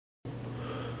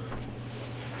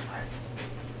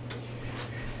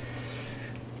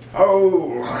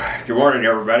Oh, good morning,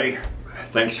 everybody.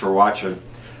 Thanks for watching.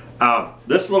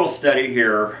 This little study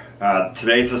here,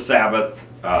 today's the Sabbath.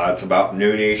 It's about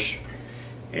noonish,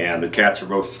 and the cats are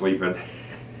both sleeping,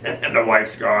 and the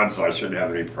wife's gone, so I shouldn't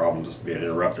have any problems being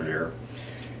interrupted here.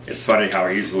 It's funny how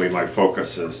easily my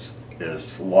focus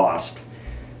is lost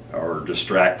or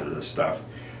distracted with this stuff.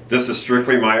 This is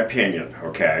strictly my opinion,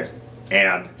 okay?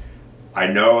 And I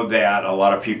know that a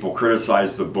lot of people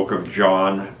criticize the book of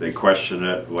John. They question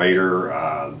it later.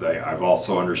 I've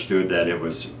also understood that it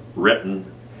was written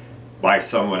by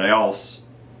someone else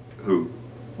who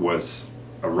was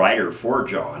a writer for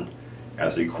John,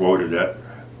 as he quoted it,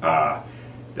 that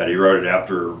he wrote it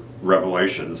after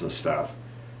Revelations and stuff.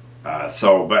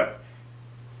 But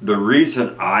the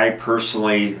reason I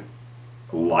personally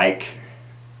like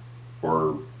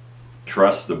or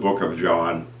trust the book of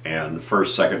John and the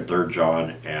 1st, 2nd, 3rd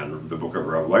John and the book of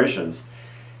Revelations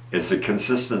is the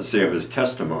consistency of his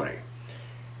testimony.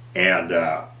 And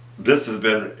this has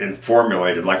been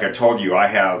formulated. Like I told you, I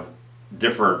have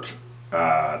different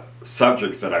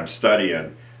subjects that I'm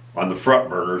studying on the front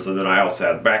burners, and then I also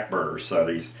have back burner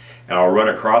studies, and I'll run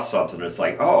across something that's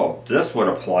like, oh, this would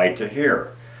apply to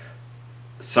here.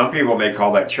 Some people may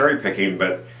call that cherry picking,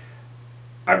 but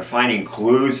I'm finding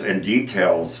clues and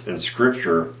details in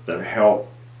Scripture that help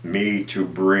me to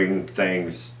bring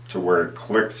things to where it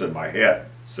clicks in my head,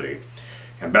 see?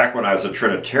 And back when I was a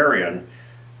Trinitarian,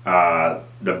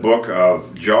 the book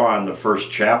of John, the 1st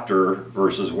chapter,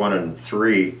 verses 1 and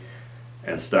 3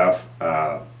 and stuff,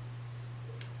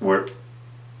 where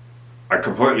I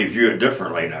completely view it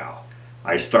differently now.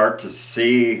 I start to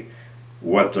see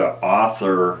what the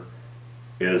author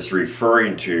is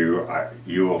referring to.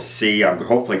 You will see, I'm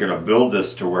hopefully going to build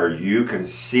this to where you can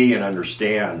see and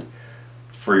understand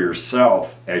for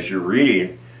yourself as you're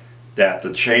reading that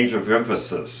the change of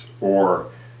emphasis, or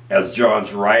as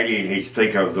John's writing, he's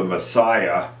thinking of the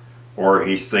Messiah, or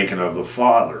he's thinking of the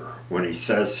Father when he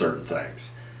says certain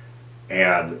things.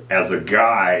 And as a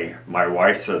guy, my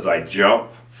wife says I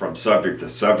jump from subject to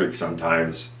subject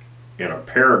sometimes in a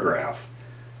paragraph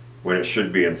when it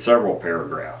should be in several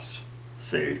paragraphs.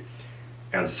 See,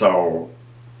 and so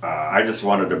I just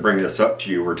wanted to bring this up to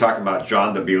you. We're talking about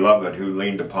John the Beloved, who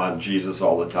leaned upon Jesus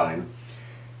all the time.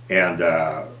 And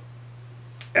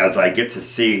as I get to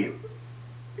see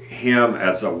him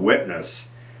as a witness,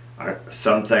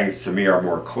 some things to me are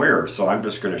more clear. So I'm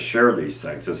just going to share these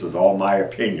things. This is all my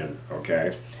opinion,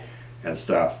 okay, and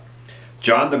stuff.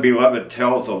 John the Beloved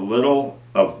tells a little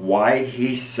of why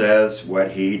he says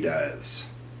what he does.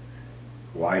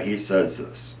 Why he says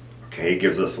this. Okay, he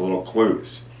gives us little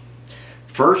clues.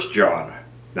 1 John.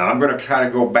 Now I'm going to kind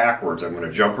of go backwards. I'm going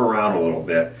to jump around a little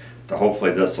bit to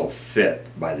hopefully this will fit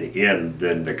by the end.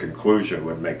 Then the conclusion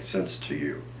would make sense to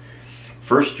you.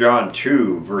 1 John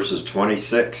 2 verses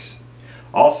 26.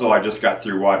 Also, I just got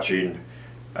through watching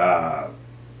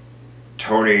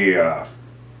Tony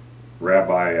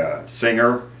Rabbi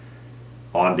Singer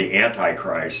on the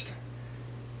Antichrist.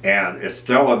 And it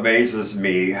still amazes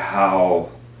me how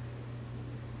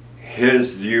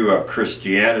his view of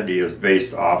Christianity is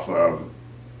based off of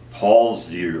Paul's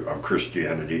view of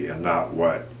Christianity and not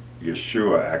what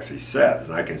Yeshua actually said.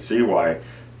 And I can see why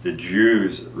the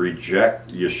Jews reject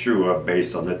Yeshua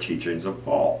based on the teachings of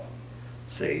Paul.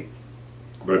 See?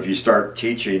 But if you start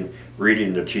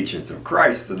reading the teachings of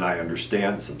Christ, then I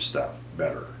understand some stuff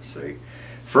better. See?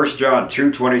 1 John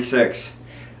 2:26,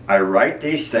 I write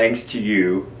these things to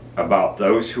you about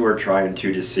those who are trying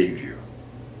to deceive you.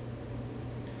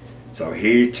 So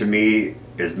he, to me,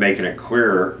 is making it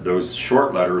clear, those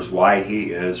short letters, why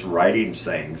he is writing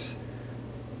things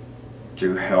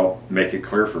to help make it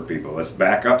clear for people. Let's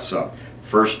back up some.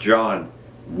 1 John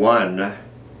 1,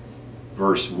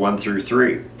 verse 1 through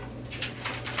 3.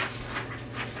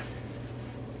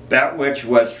 That which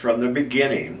was from the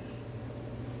beginning,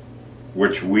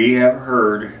 which we have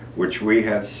heard, which we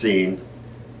have seen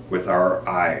with our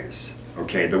eyes.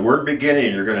 Okay, the word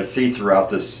beginning you're going to see throughout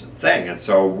this thing, and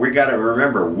so we got to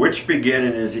remember, which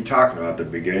beginning is he talking about? The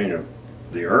beginning of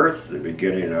the earth, the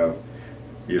beginning of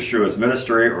Yeshua's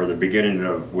ministry, or the beginning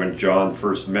of when John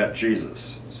first met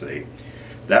Jesus? See,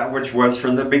 that which was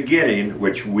from the beginning,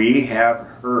 which we have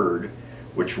heard,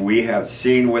 which we have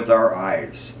seen with our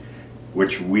eyes,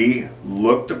 which we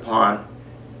looked upon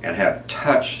and have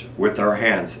touched with our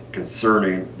hands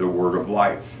concerning the word of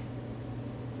life.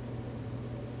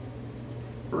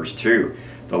 Verse 2,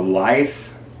 the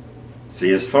life, see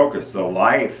his focus, the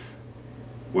life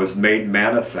was made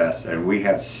manifest, and we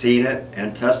have seen it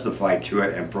and testified to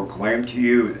it and proclaimed to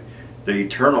you the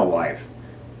eternal life.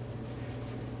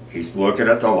 He's looking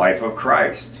at the life of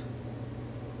Christ.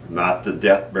 not the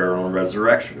death, burial, and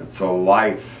resurrection. It's the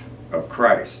life of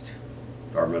Christ,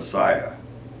 our Messiah,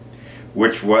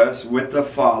 which was with the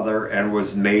Father and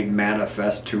was made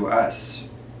manifest to us.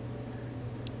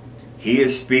 He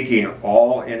is speaking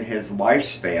all in his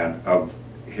lifespan of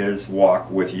his walk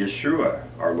with Yeshua,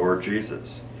 our Lord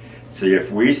Jesus. See,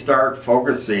 if we start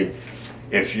focusing,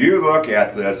 if you look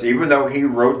at this, even though he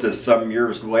wrote this some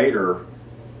years later,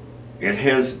 in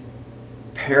his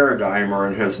paradigm or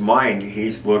in his mind,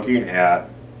 he's looking at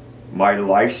my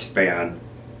lifespan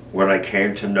when I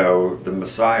came to know the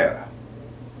Messiah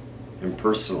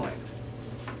impersonally.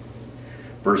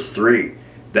 Verse 3,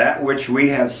 that which we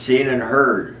have seen and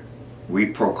heard, we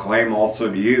proclaim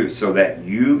also to you, so that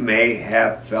you may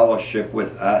have fellowship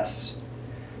with us.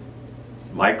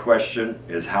 My question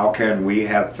is, how can we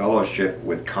have fellowship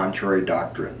with contrary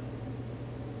doctrine?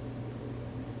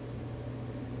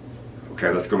 Okay,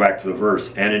 let's go back to the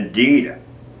verse. And indeed,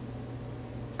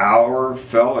 our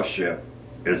fellowship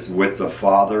is with the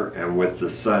Father and with the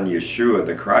Son, Yeshua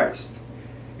the Christ.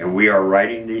 And we are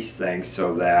writing these things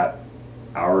so that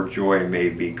our joy may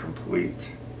be complete.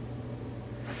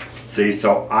 See,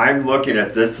 so I'm looking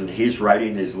at this, and he's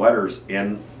writing these letters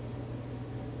in,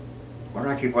 what do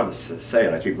I keep wanting to say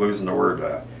it? I keep losing the word.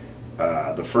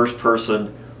 The first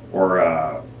person, or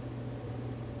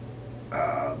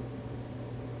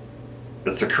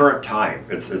it's the current time.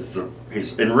 He's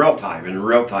in real time. In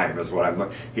real time is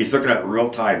what he's looking at real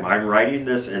time. I'm writing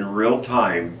this in real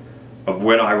time of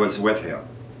when I was with him.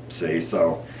 See,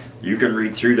 so you can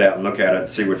read through that and look at it and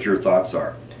see what your thoughts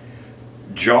are.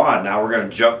 John, now we're going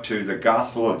to jump to the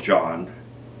Gospel of John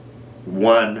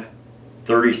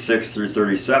 1:36 through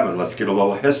 37. Let's get a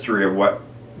little history of what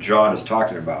John is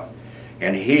talking about.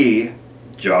 And he,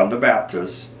 John the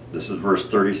Baptist, this is verse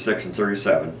 36 and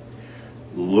 37,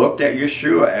 looked at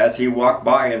Yeshua as he walked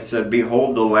by and said,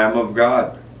 behold the Lamb of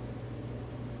God.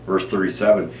 Verse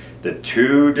 37, the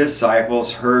two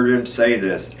disciples heard him say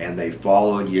this, and they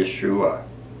followed Yeshua.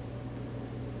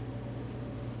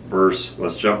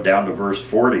 Let's jump down to verse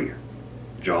 40.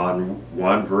 John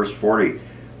 1 verse 40.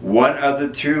 One of the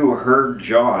two heard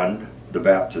John the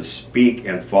Baptist speak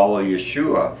and follow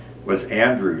Yeshua was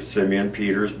Andrew, Simeon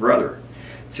Peter's brother.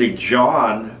 See,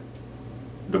 John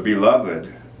the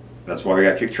beloved, that's why we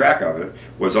got to keep track of it,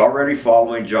 was already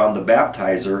following John the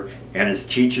Baptizer and his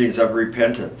teachings of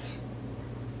repentance.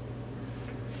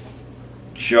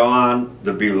 John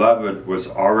the beloved was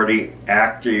already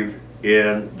active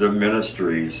in the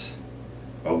ministries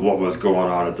of what was going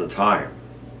on at the time.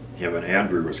 Him and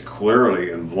Andrew was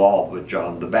clearly involved with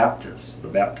John the Baptist, the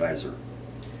baptizer.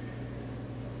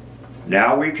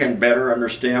 Now we can better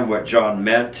understand what John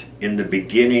meant in the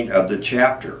beginning of the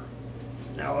chapter.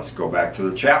 Now let's go back to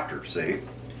the chapter, see?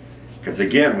 Because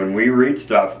again, when we read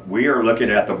stuff, we are looking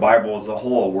at the Bible as a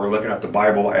whole. We're looking at the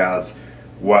Bible as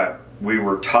what we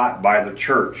were taught by the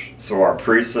church. So our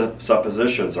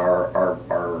presuppositions,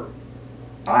 our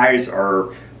eyes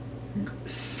are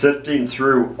sifting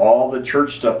through all the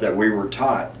church stuff that we were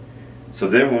taught. So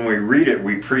then when we read it,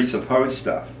 we presuppose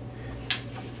stuff.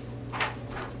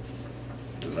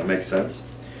 Does that make sense?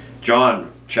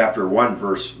 John chapter 1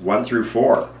 verse 1 through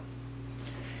 4.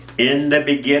 In the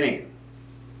beginning.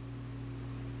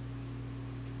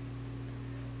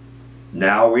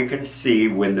 Now we can see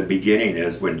when the beginning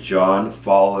is, when John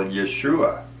followed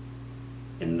Yeshua.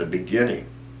 In the beginning.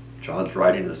 John's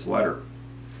writing this letter.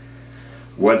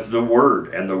 Was the Word,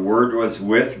 and the Word was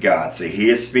with God. See, he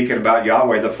is speaking about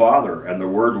Yahweh the Father, and the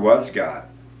Word was God.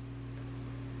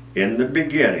 In the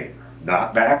beginning,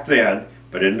 not back then,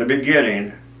 but in the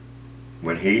beginning,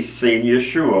 when he seen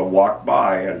Yeshua walk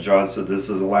by, and John said, this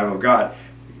is the Lamb of God,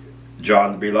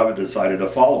 John the beloved decided to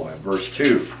follow him. Verse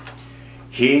 2,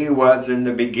 he was in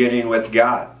the beginning with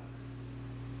God.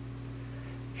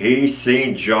 He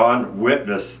seen John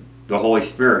witness the Holy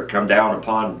Spirit come down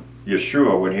upon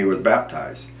Yeshua when he was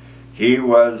baptized. He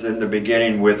was in the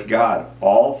beginning with God.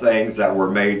 All things that were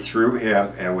made through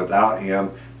him, and without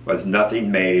him was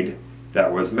nothing made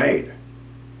that was made.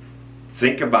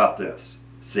 Think about this.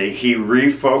 See, he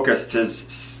refocused his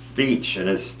speech and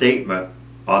his statement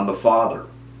on the Father.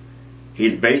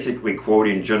 He's basically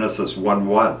quoting Genesis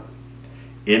 1:1.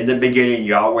 In the beginning,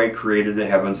 Yahweh created the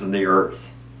heavens and the earth.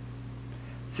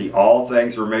 See, all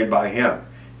things were made by him.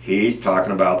 He's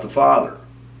talking about the Father.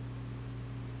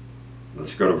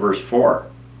 Let's go to verse 4.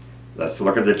 Let's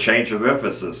look at the change of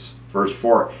emphasis. Verse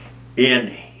 4. In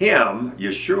him,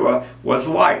 Yeshua, was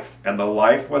life, and the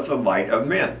life was the light of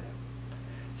men.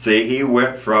 See, he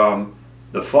went from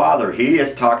the Father. He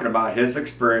is talking about his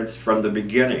experience from the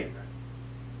beginning.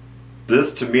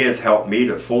 This to me has helped me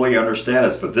to fully understand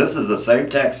this, but this is the same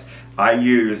text I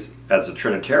use as a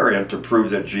Trinitarian to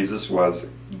prove that Jesus was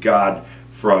God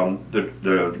from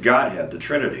the Godhead, the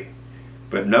Trinity.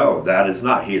 But no, that is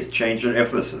not. He is changing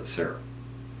emphasis here.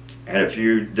 And if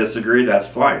you disagree, that's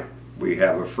fine. We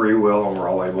have a free will and we're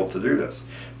all able to do this.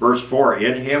 Verse 4,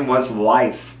 in him was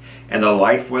life, and the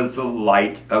life was the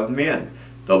light of men.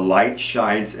 The light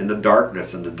shines in the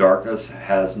darkness, and the darkness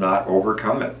has not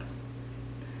overcome it.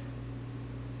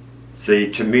 See,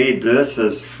 to me, this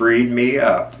has freed me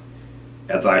up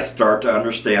as I start to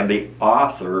understand the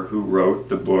author who wrote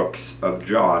the books of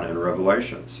John and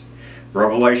Revelations.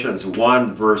 Revelations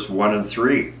 1, verse 1 and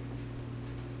 3.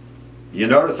 You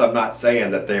notice I'm not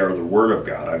saying that they are the Word of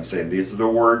God. I'm saying these are the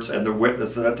words and the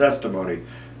witness and the testimony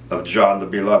of John the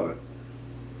Beloved.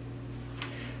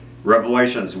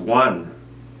 Revelations 1,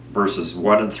 verses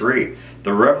 1 and 3.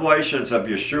 The revelations of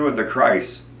Yeshua the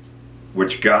Christ,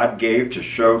 which God gave to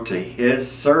show to his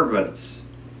servants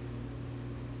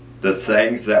the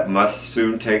things that must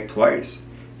soon take place.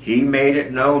 He made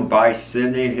it known by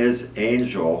sending his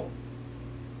angel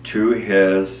to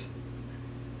his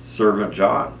servant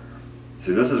John.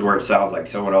 See, this is where it sounds like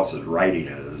someone else is writing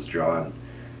it as John.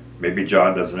 Maybe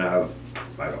John doesn't have,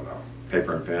 I don't know,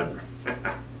 paper and pen.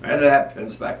 I had to have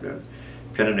pens back then.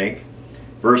 Pen and ink.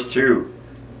 Verse 2.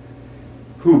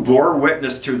 Who bore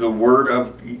witness to the word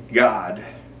of God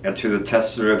and to the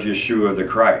testimony of Yeshua the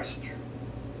Christ.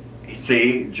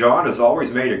 See, John has always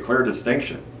made a clear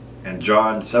distinction. And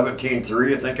John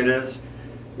 17:3, I think it is,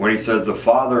 when he says the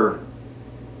Father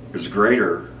is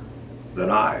greater than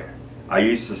I. I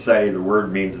used to say the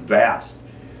word means vast,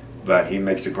 but he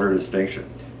makes a clear distinction.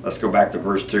 Let's go back to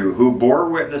verse 2. Who bore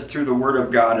witness to the word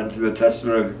of God and to the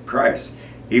testimony of Christ,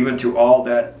 even to all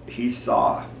that he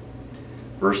saw.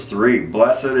 Verse 3.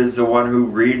 Blessed is the one who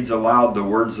reads aloud the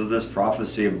words of this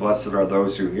prophecy, and blessed are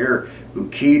those who hear, who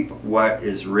keep what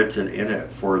is written in it,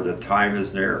 for the time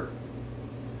is near.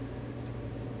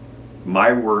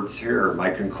 My words here,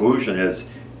 my conclusion is,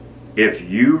 if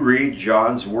you read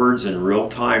John's words in real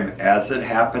time as it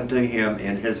happened to him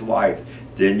in his life,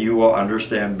 then you will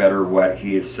understand better what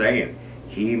he is saying.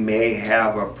 He may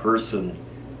have a person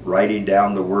writing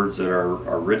down the words that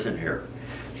are written here.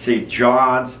 See,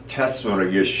 John's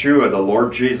testimony, Yeshua, the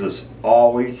Lord Jesus,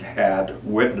 always had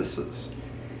witnesses.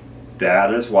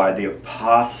 That is why the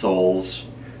apostles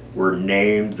were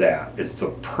named that. It's the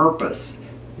purpose,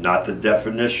 not the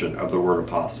definition of the word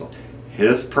apostle.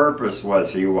 His purpose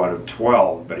was he wanted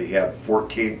 12, but he had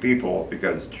 14 people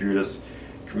because Judas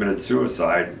committed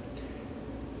suicide.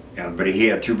 But he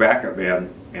had 2 backup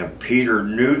men, and Peter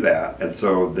knew that, and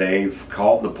so they've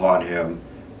called upon him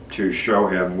to show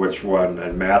him which one,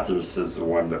 and Matthias is the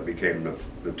one that became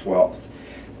the 12th.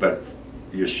 But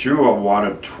Yeshua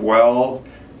wanted 12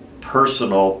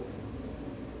 personal,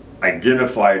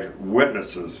 identified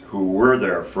witnesses who were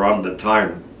there from the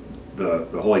time the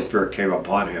Holy Spirit came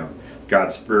upon him.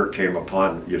 God's Spirit came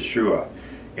upon Yeshua,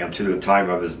 and to the time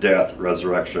of his death,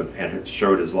 resurrection, and it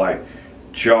showed his life.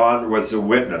 John was a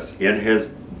witness. In his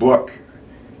book,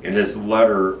 in his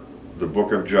letter, the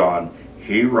book of John,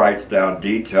 he writes down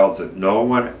details that no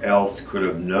one else could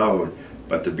have known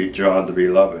but John the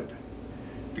Beloved,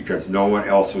 because no one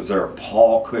else was there.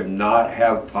 Paul could not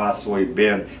have possibly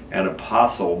been an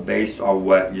apostle based on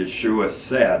what Yeshua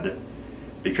said,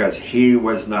 because he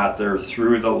was not there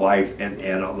through the life and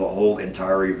the whole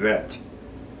entire event.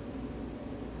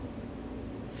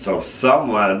 So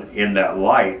someone in that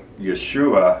light,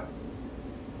 Yeshua,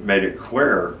 made it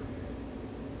clear.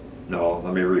 No,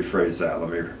 let me rephrase that.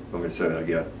 Let me say that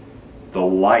again. The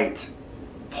light,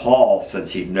 Paul,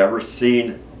 since he'd never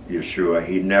seen Yeshua,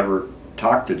 he never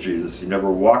talked to Jesus, he never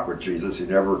walked with Jesus, he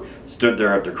never stood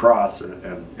there at the cross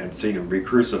and seen him be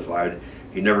crucified,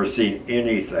 he never seen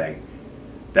anything.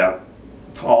 That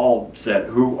Paul said,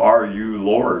 "Who are you,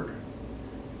 Lord?"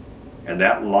 And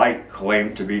that light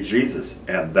claimed to be Jesus.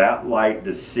 And that light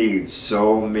deceived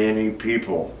so many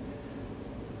people,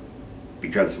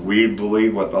 because we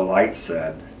believe what the light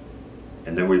said,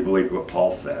 and then we believe what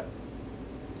Paul said.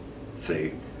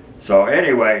 See? So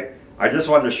anyway, I just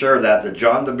wanted to share that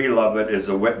John the Beloved is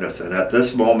a witness. And at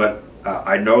this moment,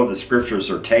 I know the scriptures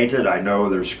are tainted. I know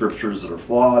there's scriptures that are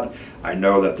flawed. I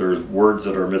know that there's words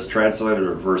that are mistranslated,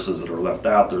 or verses that are left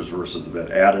out. There's verses that have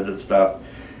been added and stuff.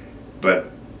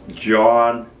 But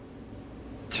John,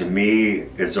 to me,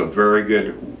 is a very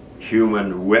good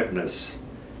human witness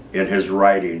in his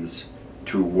writings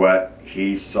to what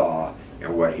he saw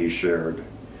and what he shared.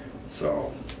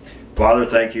 So, Father,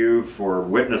 thank you for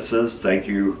witnesses. Thank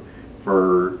you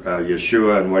for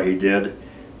Yeshua and what he did.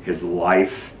 His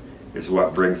life is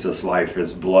what brings us life.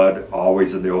 His blood,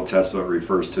 always in the Old Testament,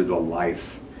 refers to the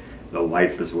life. The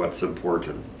life is what's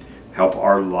important. Help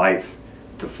our life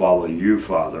to follow you,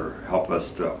 Father. Help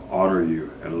us to honor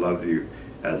you and love you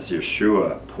as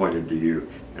Yeshua pointed to you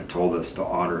and told us to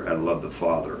honor and love the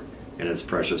Father. In his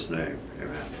precious name,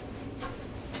 amen.